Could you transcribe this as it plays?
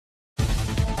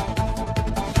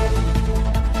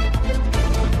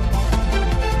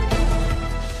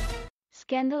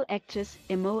Scandal actress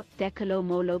Mo Dakalo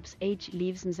Molope's age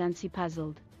leaves Mzansi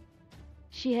puzzled.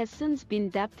 She has since been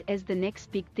dubbed as the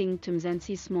next big thing to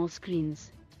Mzansi's small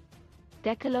screens.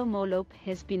 Dakalo Molope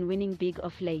has been winning big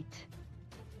of late.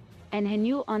 And her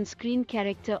new on-screen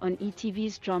character on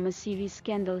ETV's drama series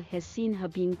Scandal has seen her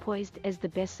being poised as the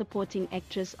best supporting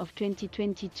actress of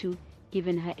 2022,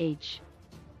 given her age.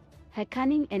 Her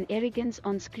cunning and arrogance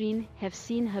on screen have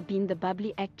seen her being the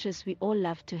bubbly actress we all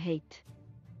love to hate.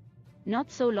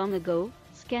 Not so long ago,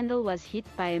 Scandal was hit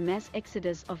by a mass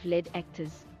exodus of lead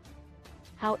actors.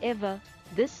 However,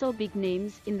 this saw big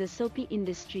names in the soapie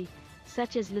industry,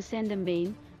 such as Lusanda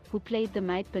Mbane, who played the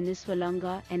mite Boniswa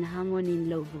Langa, and Hungani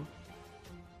Ndlovu,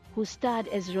 who starred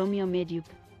as Romeo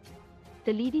Medupe.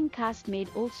 The leading cast made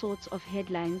all sorts of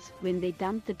headlines when they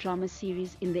dumped the drama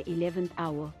series in the 11th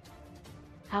hour.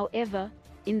 However,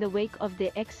 in the wake of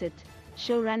their exit,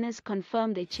 showrunners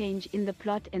confirmed a change in the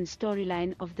plot and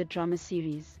storyline of the drama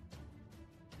series.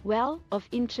 Well, of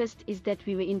interest is that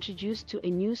we were introduced to a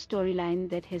new storyline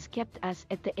that has kept us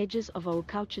at the edges of our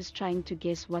couches trying to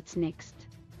guess what's next.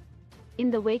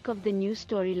 In the wake of the new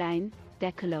storyline,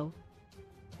 Dakalo,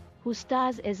 who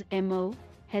stars as Mo,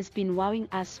 has been wowing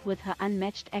us with her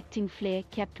unmatched acting flair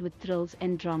capped with thrills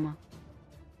and drama.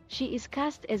 She is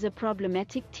cast as a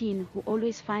problematic teen who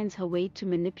always finds her way to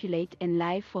manipulate and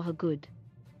lie for her good.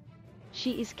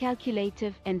 She is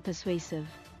calculative and persuasive.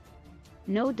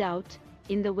 No doubt,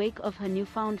 in the wake of her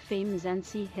newfound fame,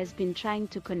 Mzansi has been trying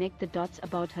to connect the dots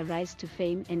about her rise to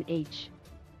fame and age.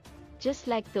 Just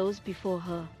like those before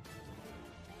her.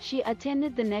 She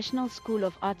attended the National School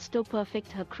of Arts to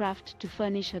perfect her craft to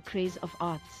furnish her craze of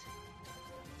arts.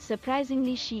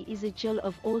 Surprisingly, she is a Jill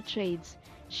of all trades.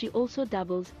 She also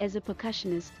doubles as a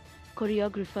percussionist,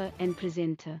 choreographer and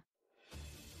presenter.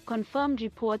 Confirmed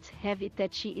reports have it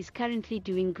that she is currently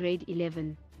doing grade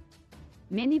 11.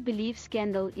 Many believe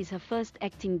Scandal is her first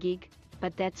acting gig,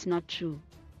 but that's not true.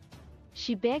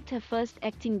 She bagged her first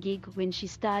acting gig when she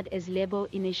starred as Lebo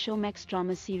in a Showmax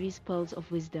drama series Pearls of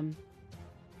Wisdom.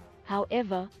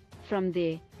 However, from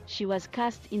there, she was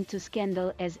cast into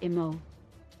Scandal as Mo.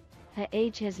 Her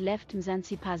age has left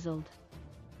Mzansi puzzled.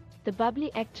 The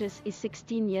bubbly actress is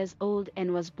 16 years old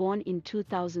and was born in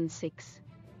 2006.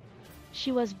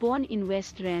 She was born in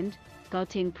West Rand,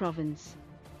 Gauteng province.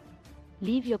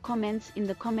 Leave your comments in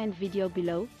the comment video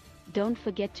below. Don't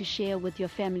forget to share with your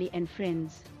family and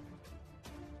friends.